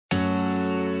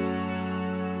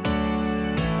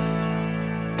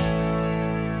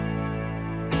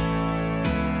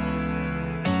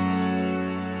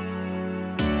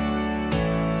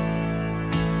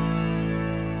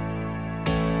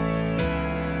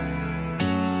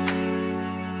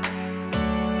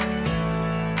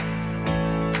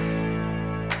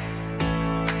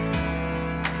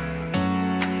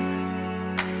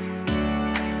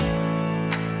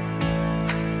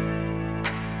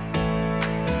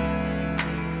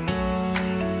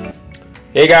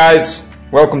Hey guys,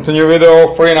 welcome to new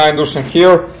video. 49 Dusan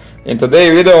here. In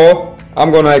today's video I'm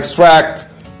gonna extract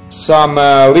some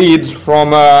lead from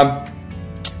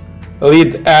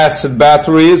lead acid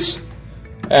batteries,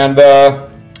 and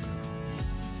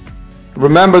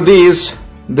remember these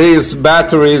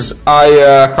batteries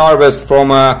I harvest from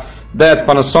that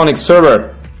Panasonic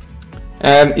server,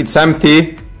 and it's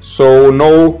empty, so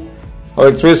no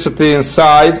electricity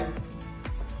inside.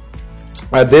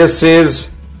 This is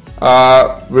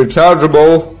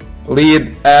rechargeable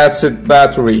lead acid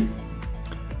battery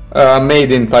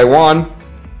made in Taiwan.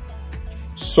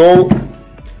 So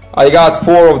I got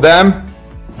 4 of them,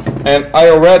 and I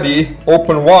already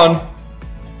opened one,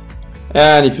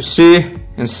 and if you see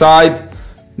inside,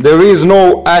 there is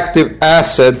no active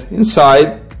acid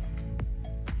inside,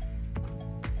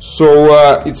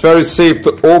 so it's very safe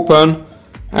to open,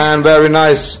 and very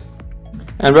nice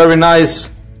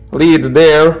lead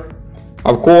there.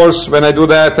 Of course, when I do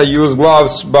that I use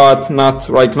gloves, but not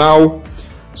right now.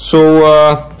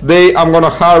 So today I'm gonna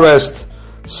harvest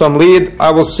some lead. I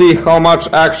will see how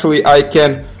much actually I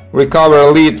can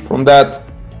recover lead from that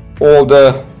old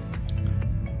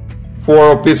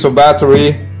 4-piece of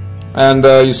battery. And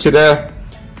you see there,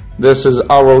 this is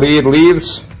our lead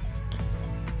leaves,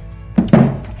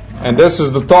 and this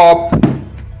is the top,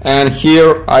 and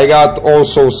here I got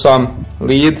also some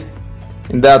lead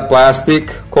in that plastic,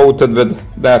 coated with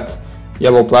that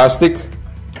yellow plastic.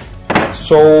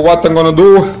 So what I'm gonna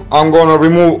do, I'm gonna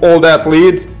remove all that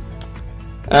lead,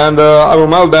 and I will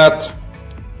melt that.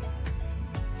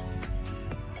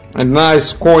 A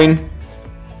nice coin.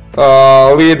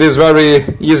 Lead is very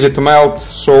easy to melt,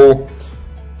 so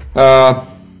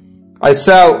I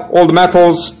sell all the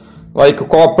metals like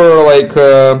copper, like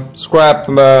scrap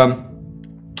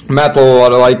metal,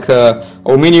 or like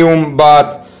aluminium,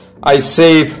 but I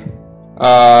save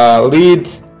lead,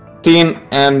 tin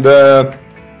and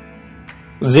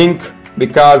zinc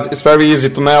because it's very easy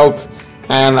to melt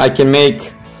and I can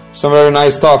make some very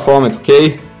nice stuff from it.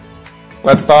 Okay,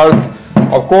 let's start.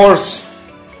 Of course,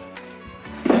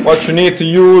 what you need to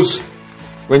use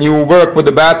when you work with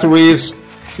the batteries,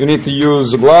 you need to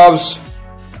use gloves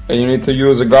and you need to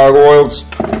use the gargoyles,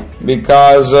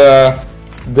 because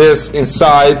this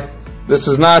inside, this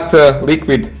is not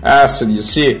liquid acid, you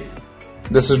see.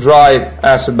 This is dry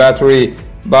acid battery,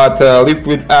 but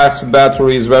liquid acid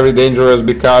battery is very dangerous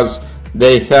because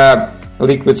they have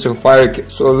liquid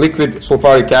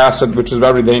sulfuric acid, which is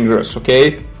very dangerous.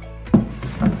 Okay.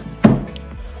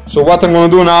 So what I'm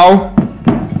gonna do now,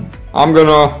 I'm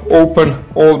gonna open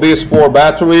all these 4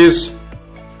 batteries.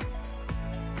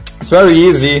 It's very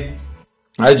easy.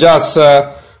 I just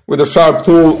with a sharp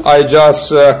tool I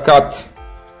just cut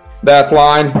that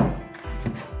line.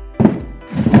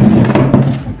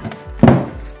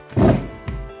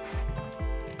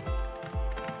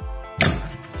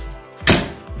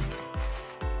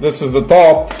 This is the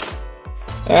top,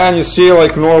 and you see,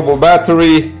 like normal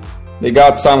battery, they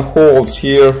got some holes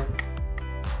here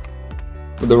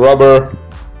with the rubber.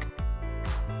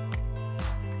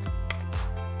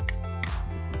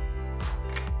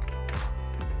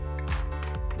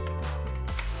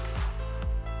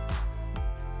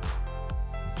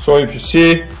 So if you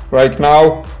see right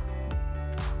now,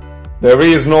 there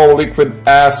is no liquid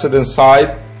acid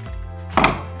inside.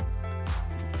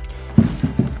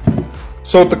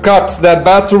 So to cut that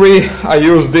battery, I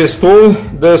use this tool.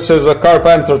 This is a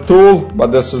carpenter tool, but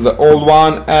this is the old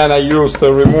one, and I use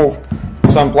to remove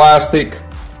some plastic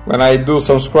when I do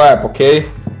some scrap. Okay,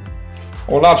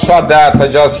 I will not shut that, I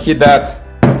just hit that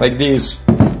like this.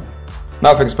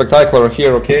 Nothing spectacular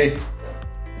here. Okay.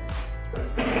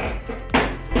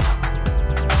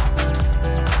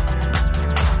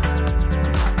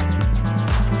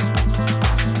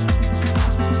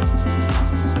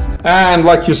 And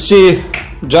like you see,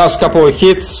 just a couple of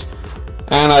hits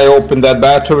and I open that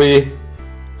battery.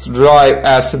 It's dry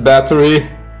acid battery,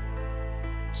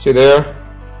 see there.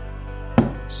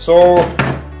 So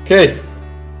okay,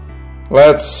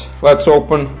 let's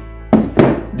open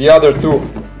the other 2.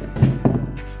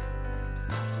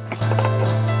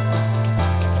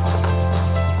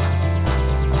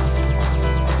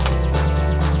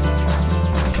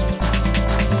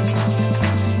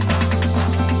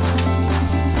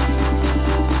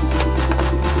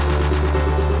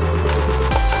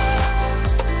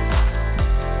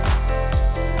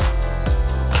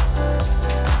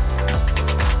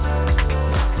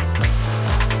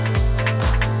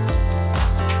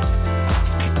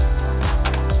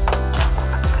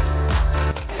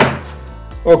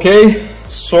 Okay,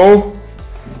 so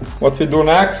what we do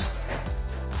next,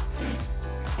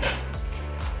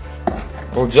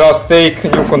 we'll just take a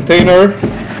new container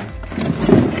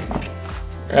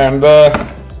and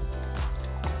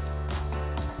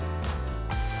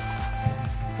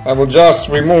I will just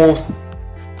remove.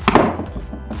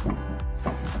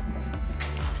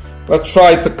 Let's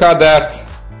try to cut that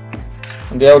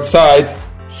on the outside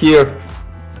here.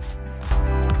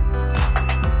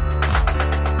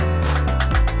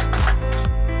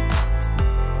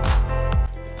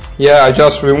 Yeah, I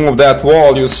just removed that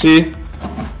wall, you see,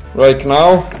 right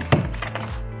now.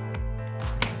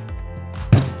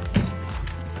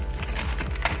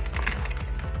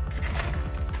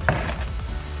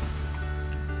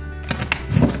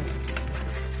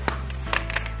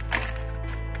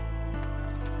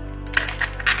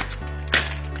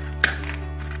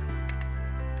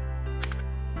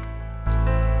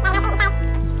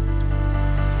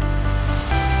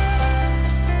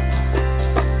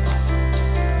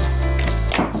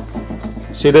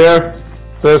 See there?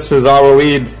 This is our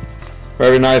lead.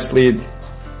 Very nice lead.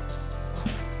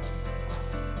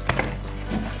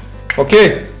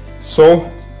 Okay,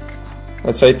 so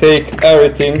let's say take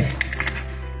everything.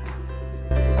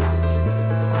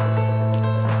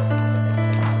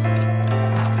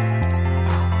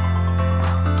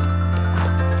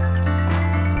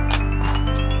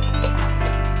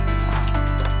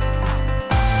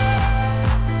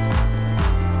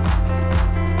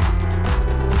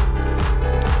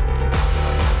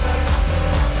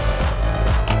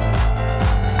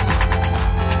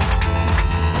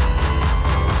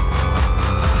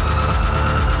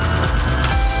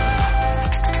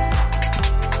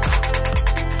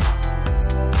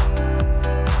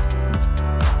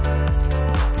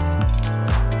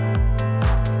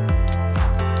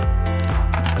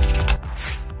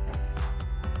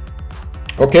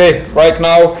 Okay, right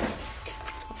now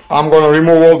I'm gonna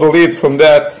remove all the lead from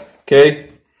that.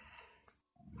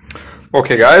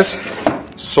 Okay guys,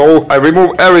 so I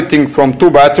remove everything from 2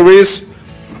 batteries.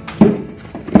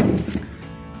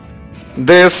 In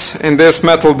this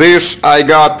metal dish I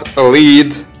got a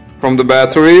lead from the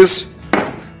batteries,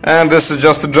 and this is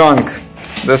just a junk.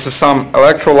 This is some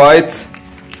electrolyte,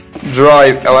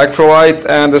 dry electrolyte,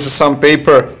 and this is some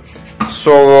paper.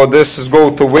 So this is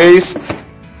go to waste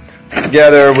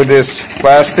together with this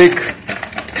plastic,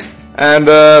 and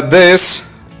this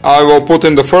I will put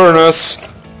in the furnace,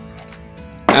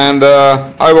 and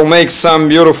I will make some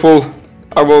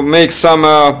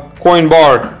coin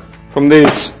bar from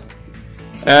this.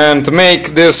 And to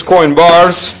make this coin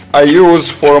bars I use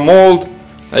for a mold,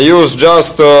 I use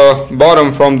just the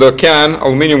bottom from the can,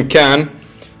 aluminum can.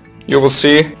 You will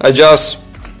see I just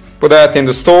put that in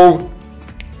the stove,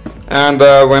 and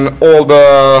when all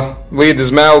the lead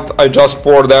is melt, I just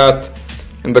pour that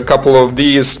in the couple of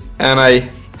these, and I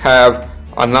have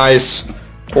a nice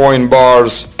coin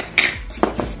bars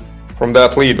from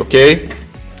that lead. Okay.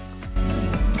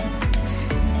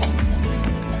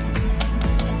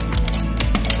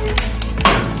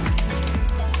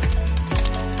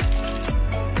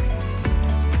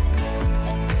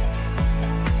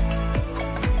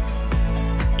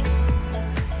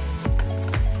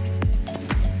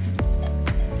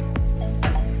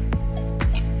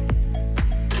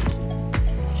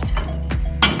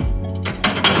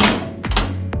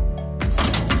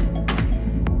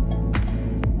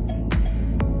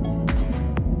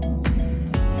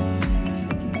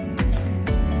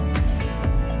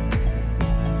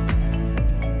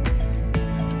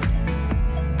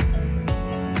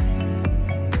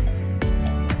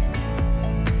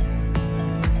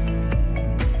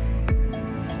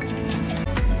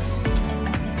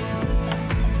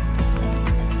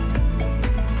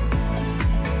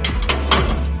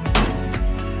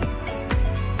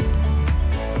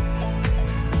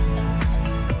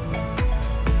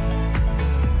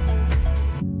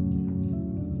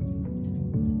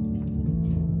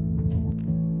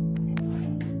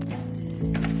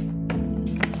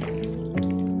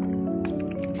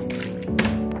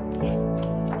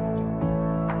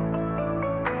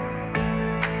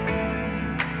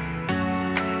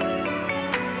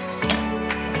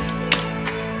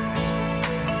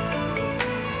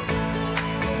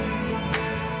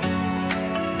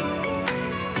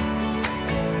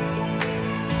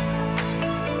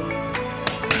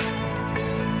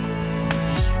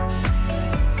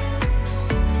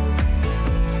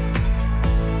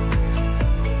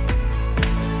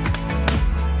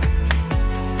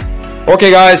 Okay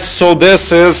guys, so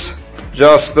this is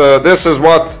just this is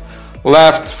what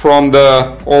left from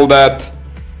all that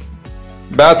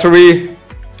battery.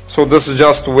 So this is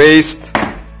just waste.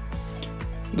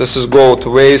 This is go to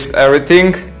waste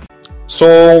everything.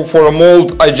 So for a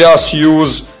mold I just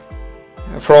use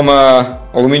from a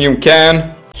aluminum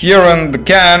can. Here in the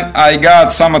can I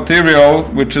got some material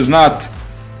which is not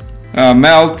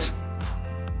melt.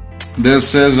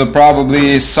 This is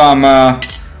probably some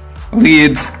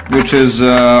lead which is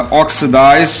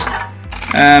oxidized,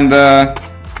 and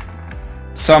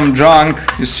some junk.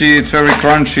 You see, it's very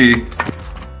crunchy.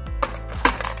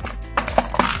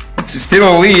 It's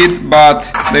still a lead, but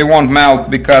they won't melt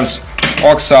because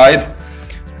oxide.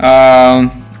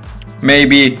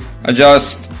 Maybe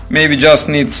just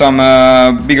need some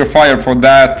bigger fire for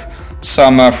that,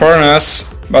 some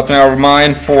furnace, but never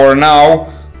mind. For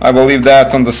now I will leave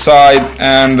that on the side,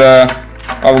 and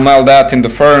I will melt that in the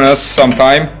furnace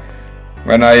sometime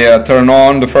when I turn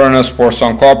on the furnace for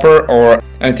some copper or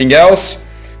anything else.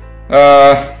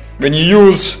 When you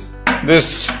use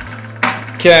this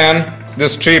can,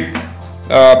 this cheap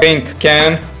paint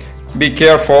can, be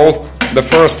careful. The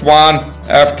first one,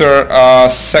 after a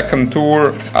second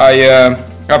tour,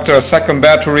 after a second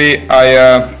battery,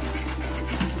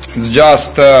 it's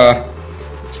just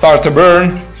start to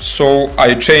burn, so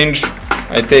I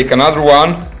take another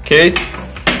one. Okay,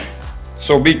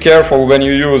 so be careful when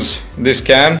you use this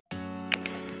can.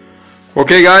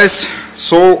 Okay guys,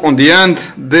 so on the end,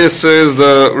 this is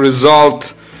the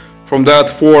result from that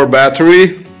 4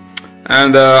 battery,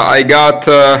 and I got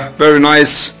a very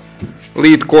nice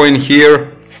lead coin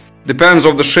here. Depends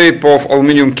on the shape of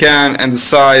aluminum can and the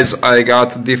size. I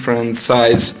got different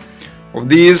size of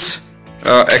these,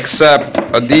 except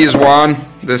this one.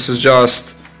 This is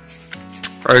just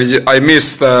I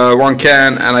missed one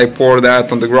can and I poured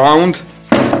that on the ground,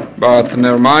 but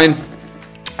never mind.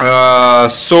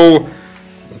 So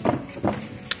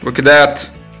look at that.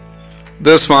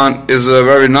 This one is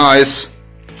very nice.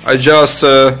 I just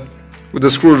with the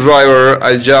screwdriver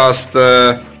I just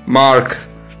mark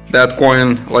that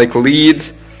coin like lead,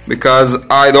 because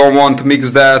I don't want to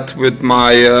mix that with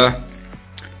my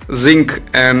zinc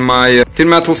and my tin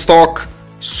metal stock.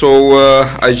 So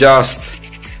I just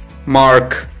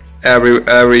mark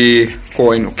every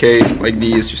coin, okay, like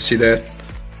these. You see that?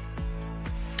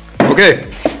 Okay,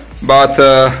 but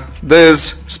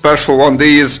this special one,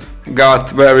 these got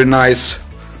very nice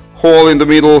hole in the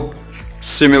middle,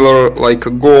 similar like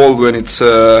a gold when it's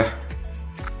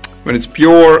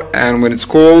pure and when it's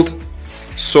cold.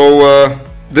 So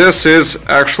this is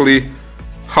actually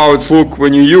how it's look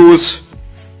when you use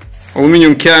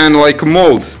aluminum can like a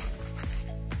mold.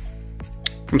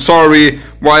 I'm sorry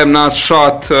why I'm not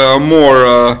shot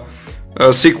more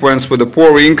sequence with the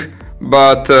pouring,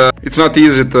 but it's not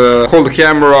easy to hold the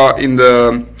camera in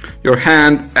your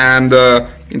hand and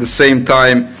in the same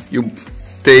time you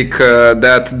take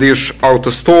that dish out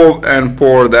the stove and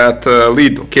pour that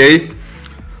lead. Okay,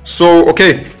 so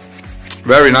okay,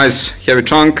 very nice heavy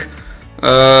chunk.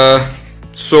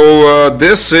 So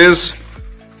this is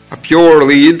a pure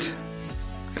lead.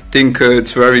 I think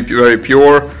it's very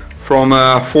pure, from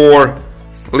 4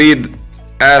 lead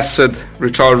acid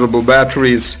rechargeable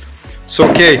batteries. So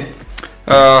okay,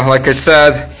 like I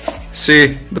said,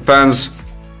 see, depends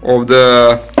of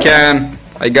the can.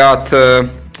 I got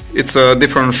it's a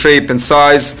different shape and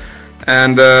size,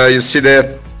 and you see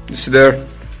that, you see there,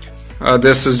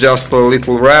 this is just a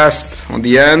little rest on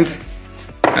the end,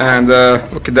 and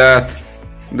look at that.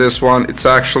 This one,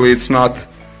 it's not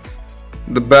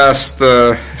the best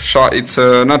it's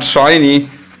not shiny,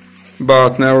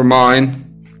 but never mind.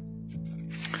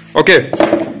 Okay,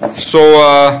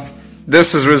 so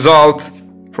this is result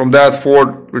from that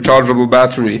 4 rechargeable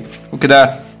battery. Look at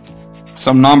that,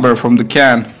 some number from the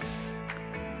can.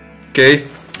 Okay,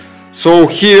 so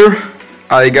here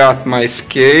I got my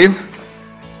scale.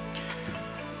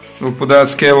 We'll put that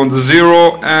scale on the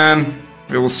 0 and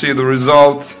we will see the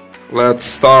result. Let's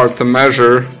start to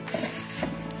measure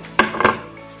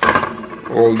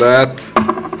all that.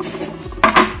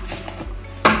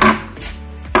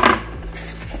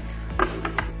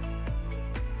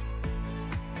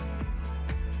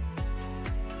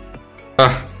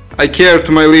 I care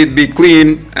to my lead be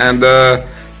clean and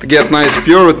to get nice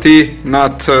purity,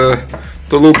 not to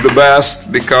look the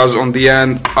best, because on the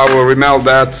end I will remelt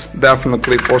that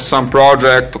definitely for some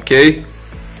project. Okay,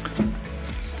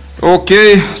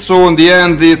 okay, so in the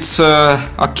end it's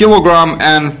a kilogram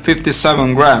and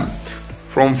 57 gram.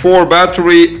 From 4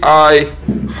 battery I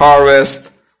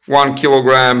harvest 1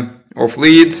 kilogram of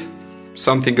lead,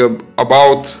 something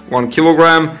about 1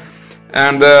 kilogram.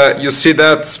 And you see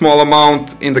that small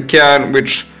amount in the can,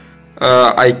 which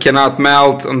I cannot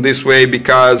melt in this way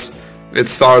because it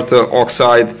starts to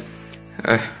oxide.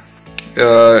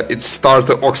 It starts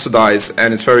to oxidize,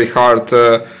 and it's very hard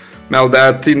to melt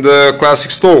that in the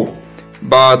classic stove.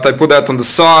 But I put that on the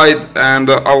side, and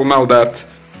I will melt that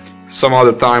some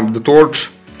other time with the torch.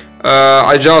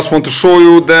 I just want to show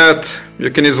you that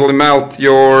you can easily melt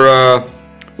your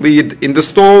lead in the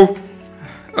stove.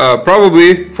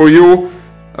 Probably for you,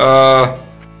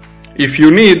 if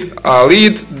you need a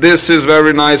lead, this is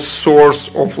very nice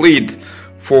source of lead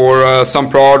for some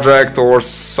project or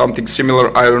something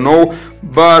similar, I don't know.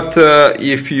 But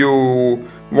if you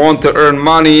want to earn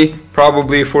money,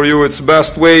 probably for you it's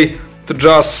best way to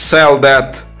just sell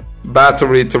that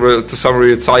battery to some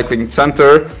recycling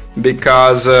center,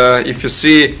 because if you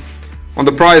see on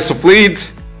the price of lead,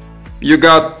 you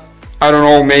got, I don't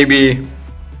know, maybe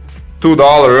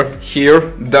 $2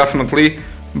 here, definitely.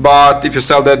 But if you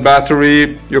sell that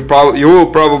battery, you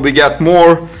will probably get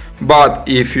more. But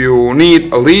if you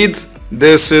need a lead,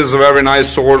 this is a very nice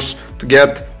source to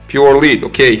get pure lead.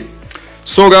 Okay,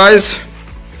 so guys,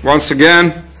 once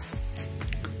again,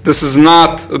 this is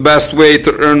not the best way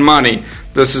to earn money.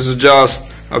 This is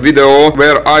just a video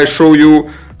where I show you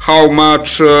how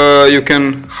much you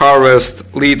can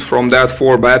harvest lead from that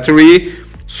 4 battery.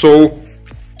 So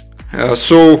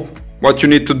what you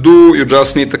need to do, you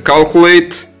just need to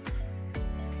calculate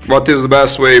what is the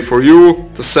best way for you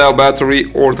to sell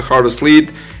battery or to harvest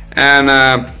lead. And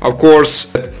of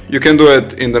course you can do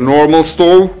it in the normal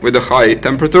stove with a high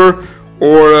temperature,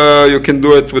 or you can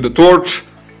do it with a torch,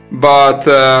 but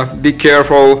be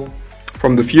careful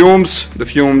from the fumes. The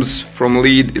fumes from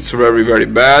lead, it's very, very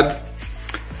bad.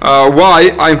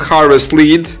 Why I harvest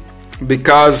lead?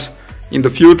 Because in the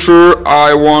future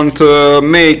I want to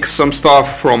make some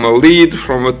stuff from a lead,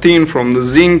 from a tin, from the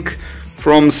zinc,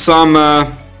 from some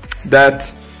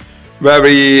that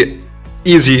very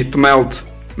easy to melt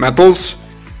metals.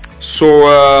 So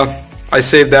I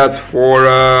save that for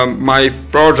my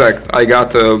project. I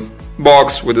got a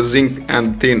box with the zinc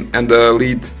and tin and the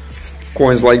lead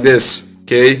coins like this.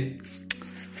 Okay,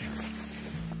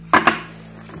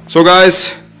 so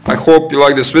guys, I hope you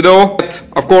like this video.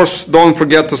 Of course, don't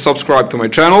forget to subscribe to my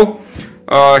channel,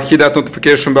 hit that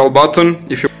notification bell button.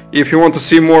 If you want to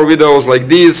see more videos like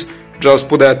these, just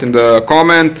put that in the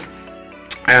comment.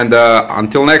 And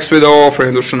until next video,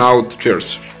 Friend out.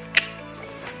 Cheers.